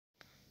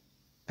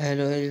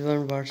Hello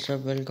everyone, what's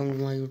up? Welcome to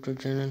my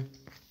YouTube channel.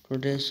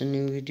 Today's a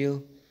new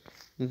video.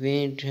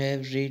 We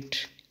have read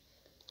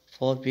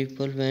for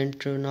people went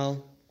to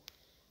now.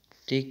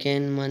 They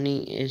can money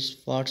is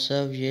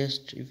WhatsApp. Yes,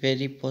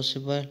 very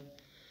possible.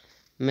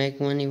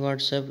 Make money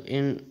WhatsApp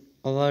in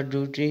our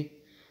duty.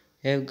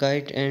 Have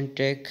guide and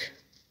tech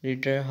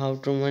reader how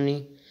to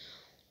money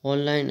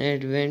online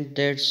advent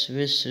that's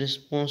with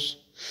response.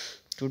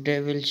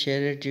 Today we'll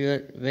share it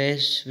your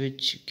ways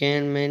which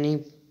can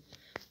many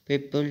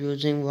people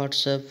using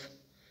WhatsApp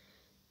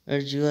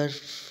as you are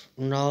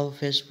now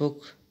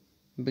Facebook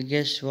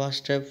biggest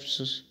WhatsApp.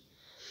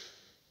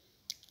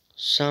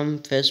 Some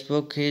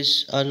Facebook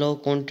is allow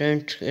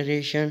content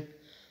creation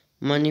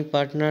money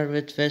partner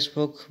with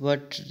Facebook,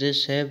 but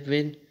this have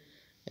been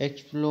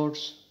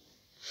explodes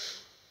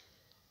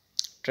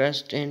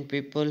trust and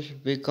people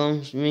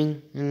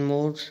becoming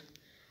more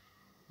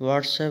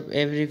WhatsApp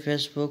every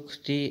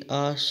Facebook the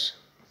us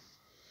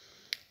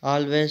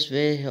always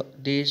way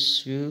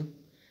this view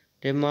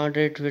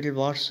demanded will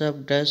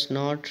WhatsApp does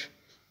not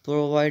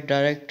provide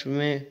direct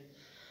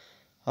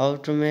how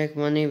to make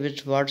money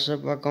with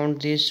WhatsApp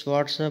account. This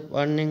WhatsApp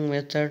earning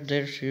method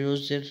that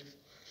uses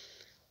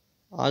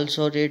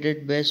also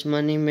rated best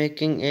money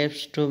making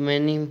apps to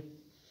many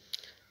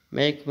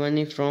make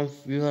money from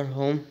your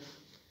home.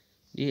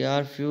 There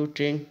are few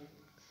things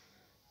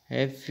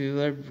have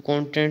fewer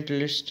content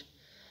list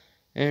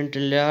and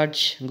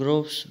large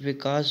groups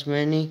because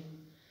many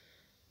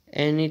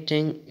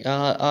anything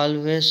are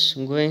always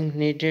going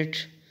needed.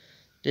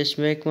 This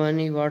make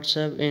money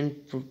WhatsApp in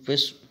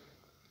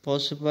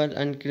possible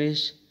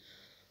increase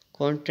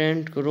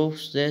content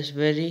groups that's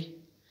vary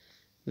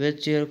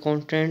with your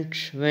content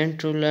when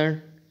to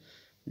learn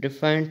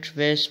defined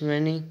ways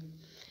many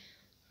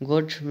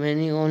good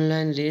many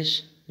online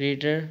list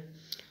reader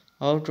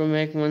how to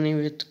make money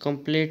with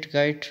complete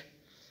guide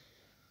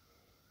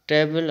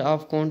table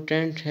of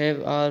content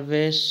have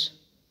always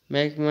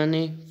make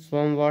money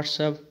from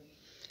WhatsApp.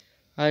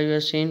 I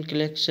have seen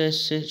clicks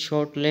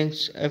short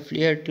links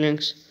affiliate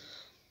links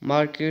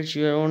market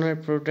your own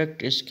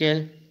product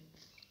scale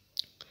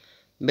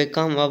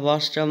become a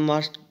WhatsApp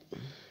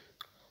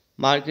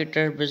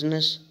marketer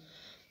business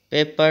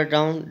paper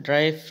down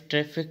drive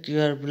traffic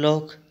your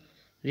blog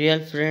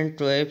real friend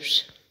to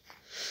apps.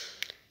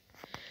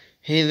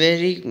 He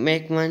very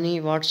make money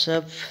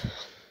WhatsApp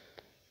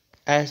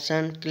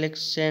action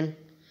clicks and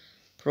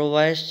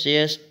provides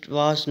just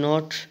was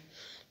not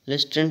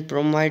listed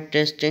provide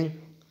testing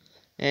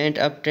and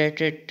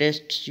updated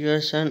tests your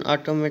son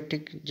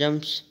automatic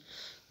jumps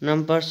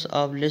numbers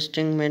of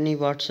listing many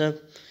WhatsApp.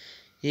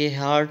 He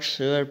hearts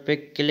your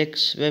pick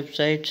clicks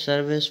website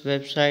service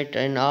website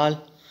and all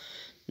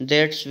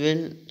that's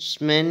will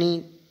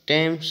many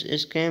times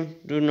scam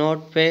do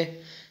not pay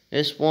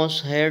response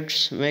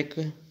heads make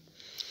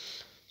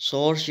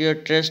source your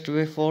trust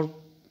before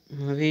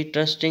we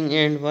trusting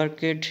and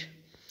work it.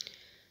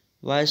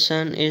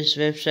 Vision is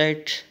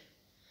website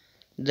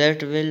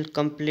that will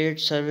complete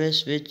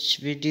service which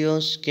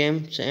videos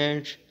games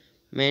and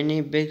many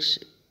bigs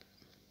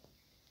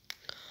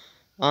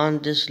on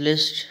this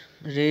list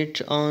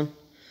read on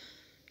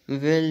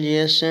will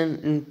listen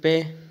and pay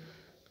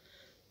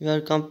your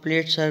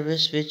complete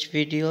service which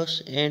videos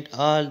and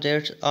all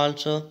that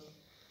also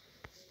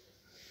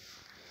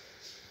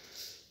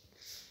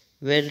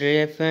will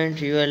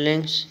refund your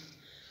links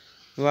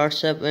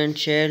WhatsApp and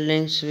share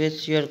links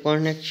with your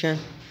connection.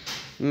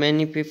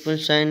 Many people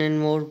sign in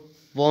more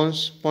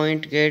bonus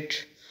point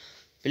get.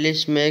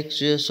 Please make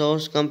your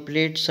source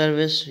complete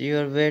service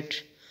your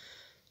weight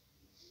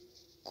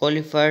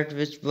qualified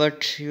with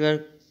but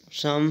your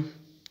some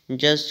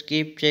just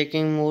keep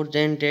checking more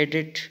than did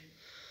it.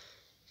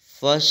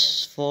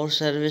 First for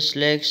service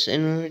legs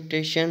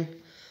invitation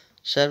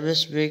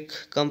service big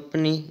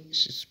company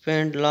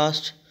spend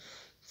last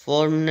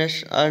 4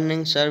 minutes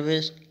earning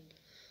service.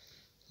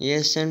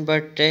 Yes and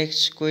but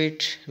tax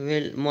quit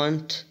will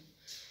month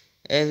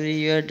every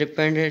year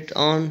dependent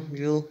on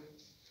you.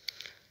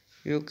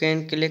 You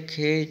can click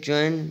here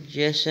join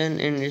Jason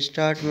and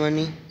start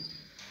money.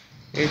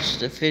 It's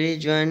the free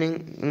joining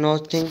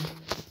nothing.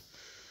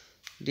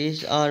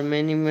 These are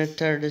many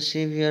methods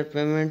receive your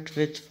payment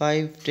with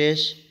 5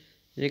 days.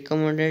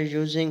 Recommended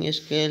using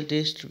scale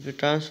this to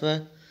transfer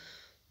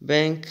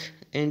bank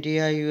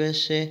India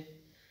USA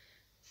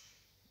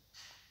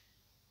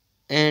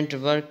and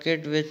work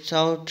it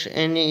without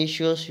any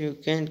issues. You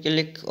can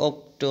click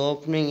up to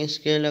opening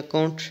scale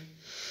account.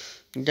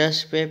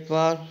 Just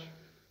PayPal.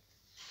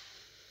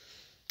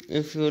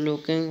 If you're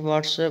looking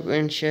WhatsApp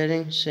and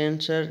sharing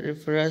sensor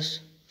refresh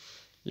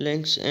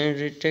links and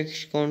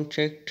retext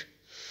contact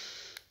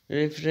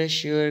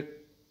refresh your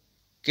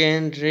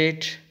can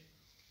rate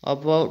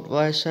about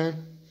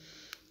Vision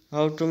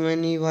how to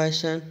many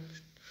Vision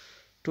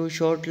two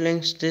short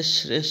links this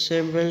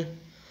resemble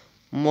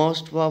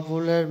most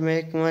popular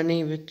make money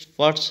with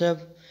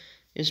WhatsApp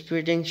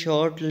speeding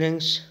short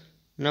links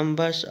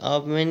numbers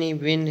of many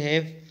win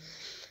have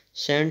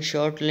send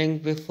short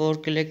link before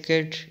click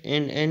it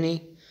in any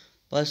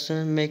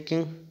person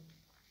making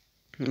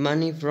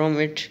money from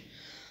it.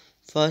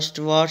 First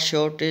war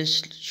short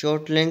is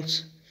short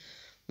links.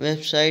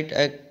 Website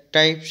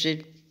types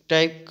it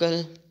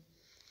typical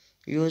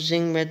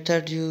using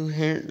method you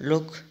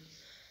look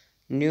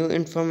new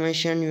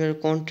information your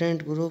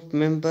content group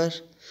member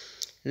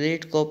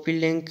read copy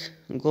link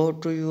go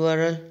to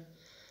URL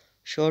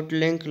short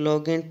link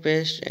login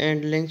paste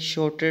and link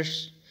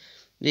shortest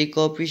the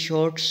copy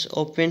shorts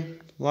open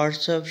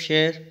WhatsApp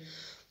share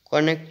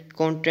connect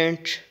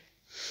content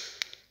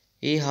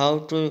how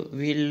to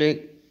will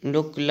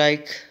look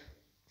like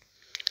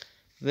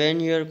when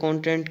your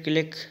content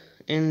click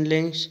in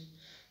links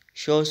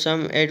show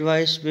some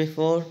advice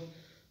before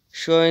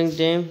showing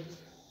them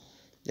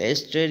the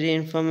steady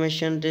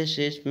information this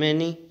is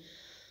many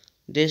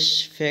this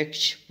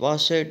fetch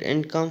passive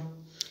income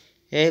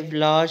have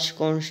large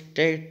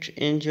content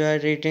enjoy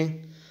reading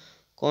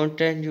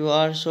content you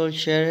also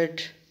share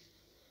it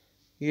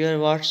your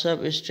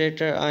WhatsApp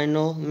status I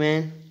know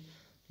man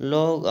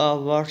log a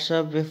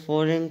WhatsApp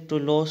before to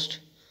lost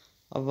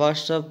a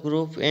WhatsApp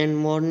group and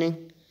morning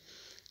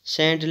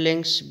send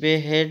links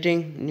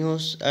beheading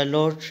news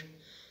alert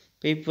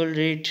people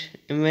read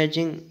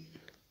imaging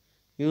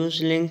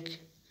use link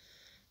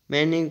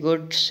many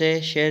good say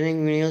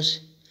sharing news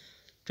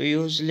to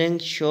use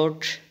link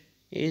short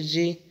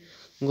easy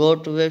go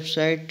to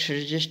website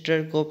register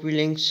copy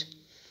links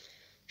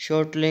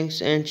short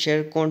links and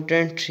share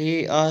content he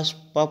as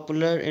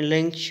popular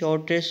link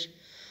shortest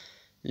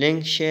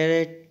link share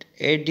it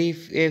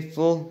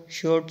ADFO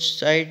short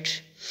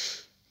site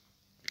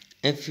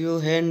if you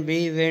can be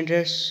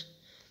vendors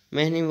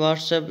many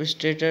WhatsApp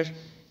status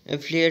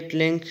affiliate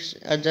links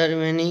other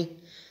many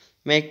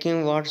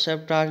making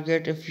WhatsApp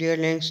target affiliate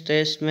links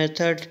test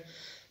method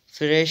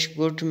fresh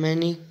good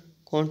many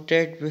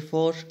contact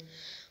before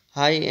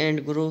high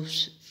end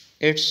groups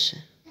it's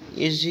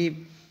easy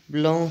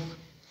belong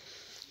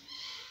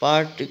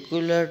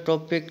particular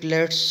topic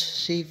let's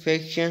see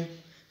faction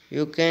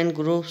you can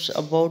groups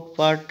about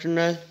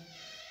partner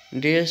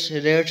deals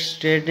rates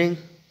trading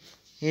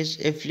his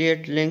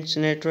affiliate links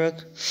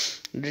network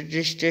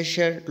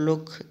registration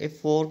look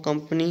for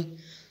company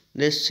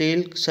they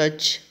sell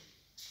such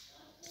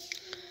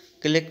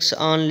clicks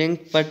on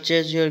link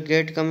purchase your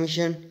get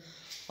commission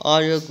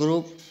or your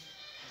group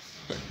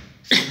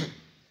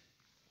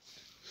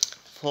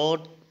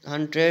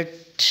 400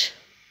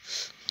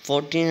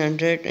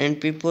 1400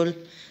 and people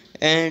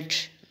and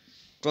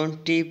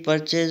 20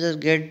 purchasers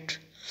get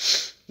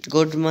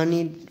good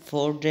money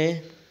for day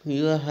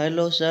you are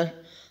hello sir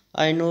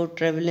I know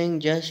traveling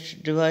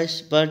just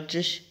device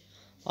purchase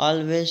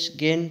always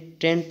gain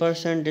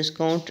 10%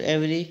 discount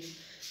every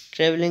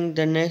traveling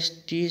the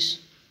next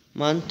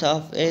month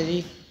of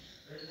every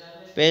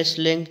paste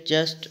link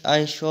just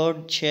I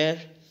showed share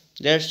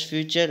that's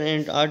future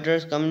and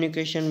orders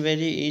communication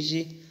very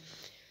easy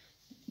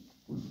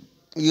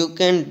you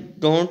can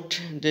don't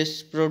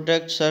this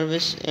product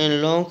service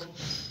and long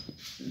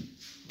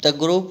the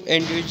group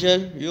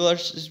individual you are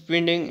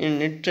spending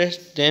in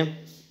interest them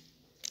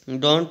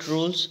don't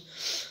rules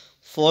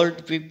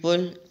fault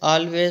people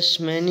always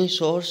many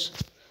source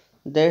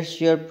that's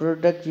your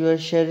product you are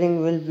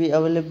sharing will be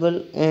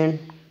available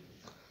and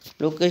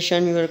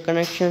location your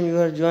connection you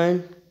are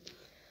join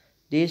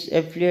this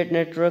affiliate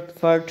network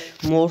for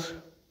more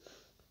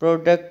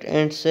product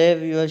and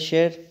save your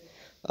share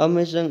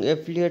amazing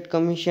affiliate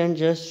commission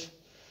just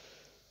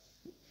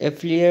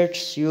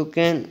affiliates you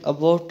can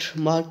about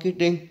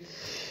marketing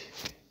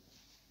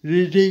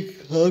reading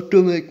how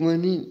to make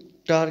money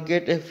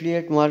target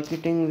affiliate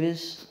marketing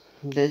with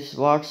this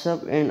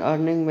WhatsApp and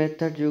earning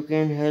method you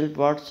can help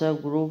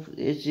WhatsApp groups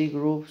easy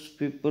groups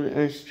people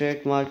and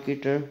straight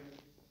marketer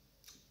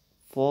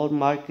for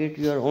market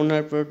your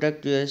owner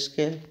product your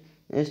scale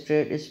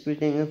instead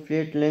splitting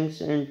affiliate links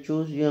and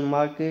choose your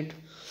market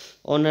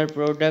owner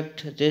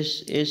product this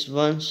is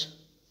once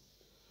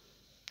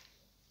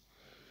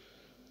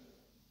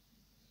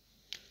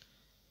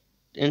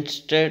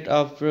instead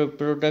of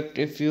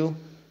product if you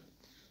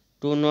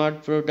do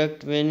not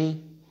product any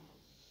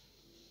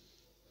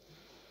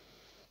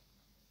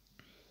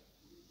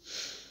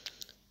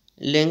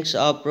links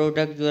or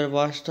product your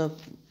WhatsApp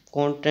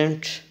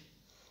content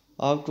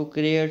how to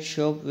create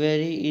shop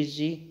very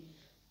easy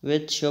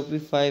with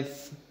Shopify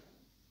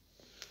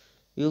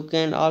you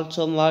can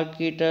also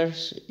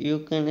marketers you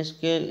can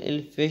scale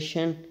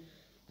elevation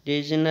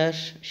designer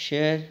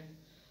share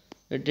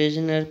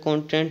designer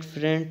content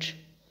friend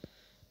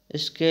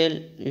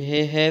scale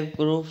have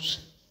groups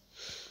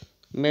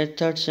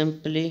method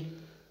simply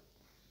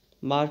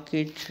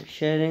market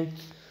sharing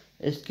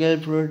scale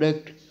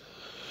product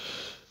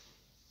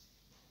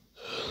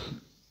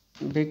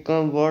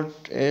become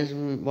what is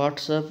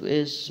WhatsApp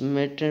is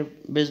meta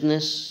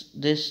business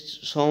this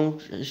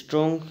sound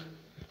strong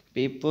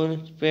people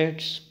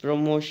pets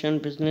promotion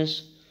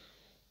business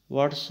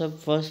WhatsApp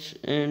first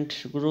and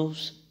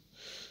groups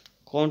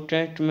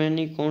contact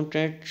many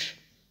contact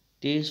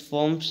these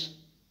forms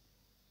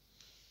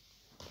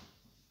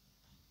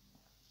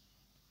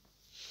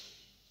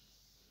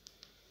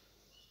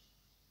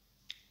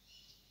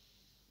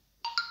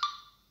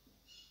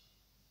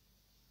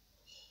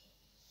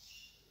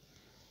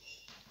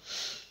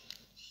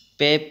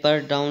Pay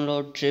per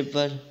download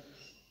triple.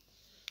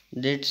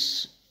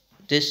 This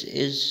this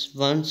is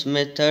one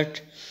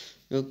method.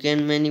 You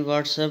can many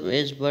WhatsApp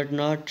is but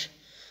not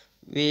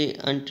we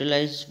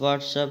utilize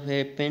WhatsApp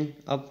happen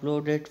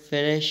uploaded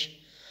fresh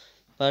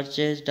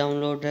purchase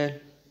downloaded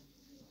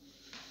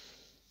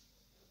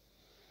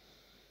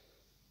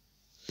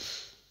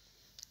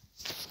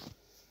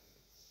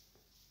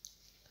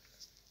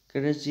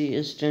crazy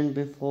instant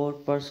before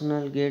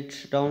personal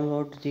gets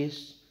download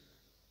this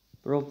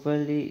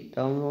properly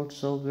download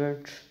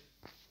software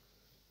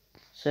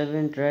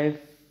 7 drive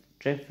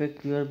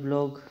traffic your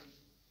blog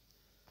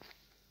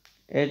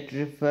at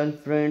refer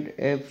friend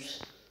apps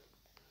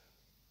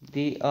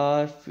the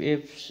are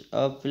apps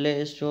a play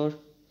store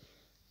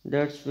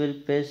that will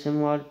pay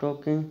small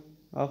token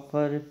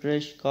offer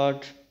refresh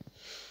card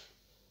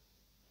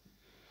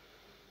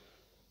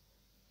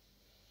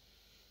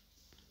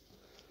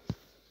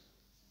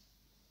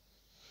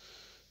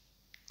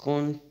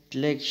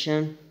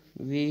collection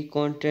we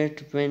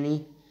contact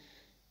many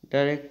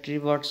directory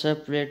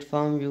WhatsApp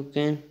platform you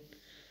can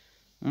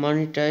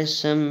monetize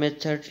some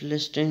method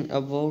listing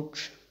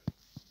about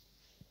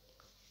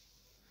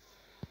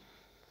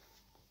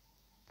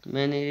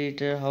many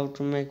reader how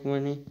to make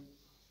money.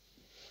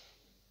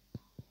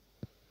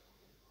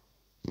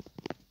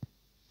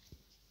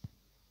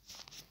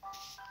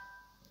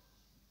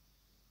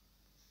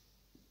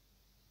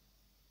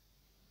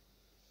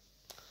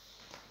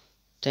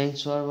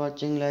 Thanks for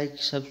watching. Like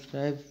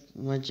subscribe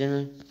my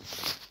channel,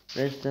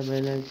 press the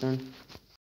bell icon.